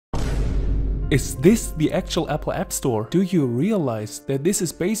Is this the actual Apple App Store? Do you realize that this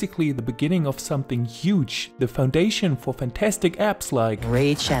is basically the beginning of something huge, the foundation for fantastic apps like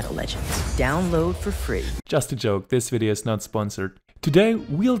Raid Shadow Legends. Download for free. Just a joke, this video is not sponsored. Today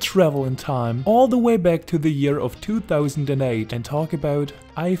we'll travel in time all the way back to the year of 2008 and talk about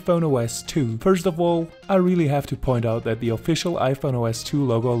iPhoneOS 2. First of all, I really have to point out that the official iPhoneOS 2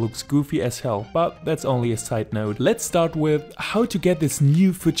 logo looks goofy as hell, but that's only a side note. Let's start with how to get this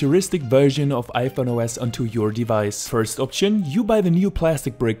new futuristic version of iPhoneOS onto your device. First option, you buy the new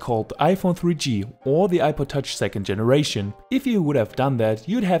plastic brick called iPhone 3G or the iPod Touch 2nd generation. If you would have done that,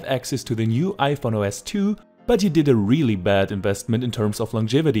 you'd have access to the new iPhoneOS 2, but you did a really bad investment in terms of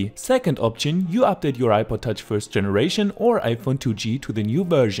longevity. Second option, you update your iPod Touch 1st generation or iPhone 2G to the new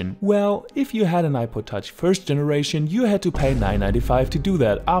version. Well, if you had an iPod Touch 1st generation, you had to pay $9.95 to do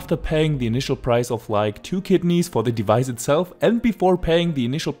that, after paying the initial price of like 2 kidneys for the device itself and before paying the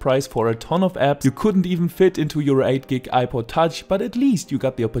initial price for a ton of apps you couldn't even fit into your 8 gig iPod Touch, but at least you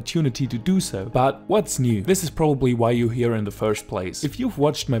got the opportunity to do so. But what's new? This is probably why you're here in the first place. If you've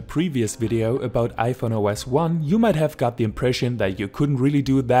watched my previous video about iPhoneOS 1, you might have got the impression that you couldn't really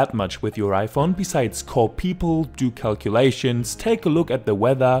do that much with your iPhone besides call people, do calculations, take a look at the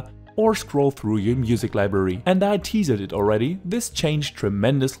weather, or scroll through your music library. And I teased it already, this changed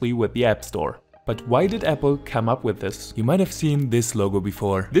tremendously with the App Store. But why did Apple come up with this? You might have seen this logo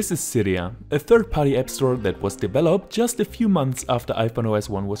before. This is Cydia, a third-party app store that was developed just a few months after iPhoneOS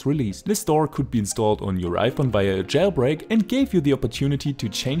 1 was released. This store could be installed on your iPhone via a jailbreak and gave you the opportunity to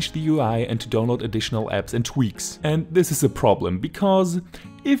change the UI and to download additional apps and tweaks. And this is a problem, because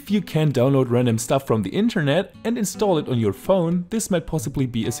if you can download random stuff from the internet and install it on your phone, this might possibly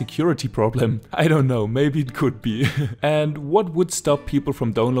be a security problem. I don't know, maybe it could be. And what would stop people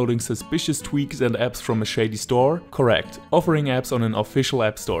from downloading suspicious tweaks and apps from a shady store? Correct, offering apps on an official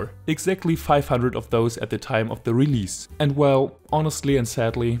app store. Exactly 500 of those at the time of the release. And well, honestly and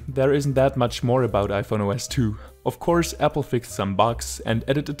sadly, there isn't that much more about iPhoneOS 2. Of course, Apple fixed some bugs and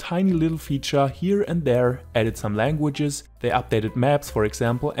added a tiny little feature here and there, added some languages, they updated maps for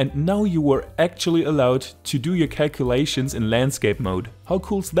example, and now you were actually allowed to do your calculations in landscape mode. How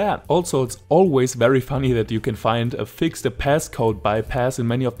cool's that? Also, it's always very funny that you can find a fixed passcode bypass in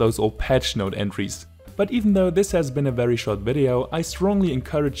many of those old patch note entries. But even though this has been a very short video, I strongly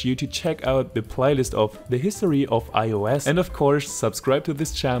encourage you to check out the playlist of the history of iOS and of course subscribe to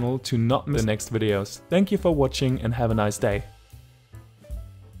this channel to not miss the next videos. Thank you for watching and have a nice day.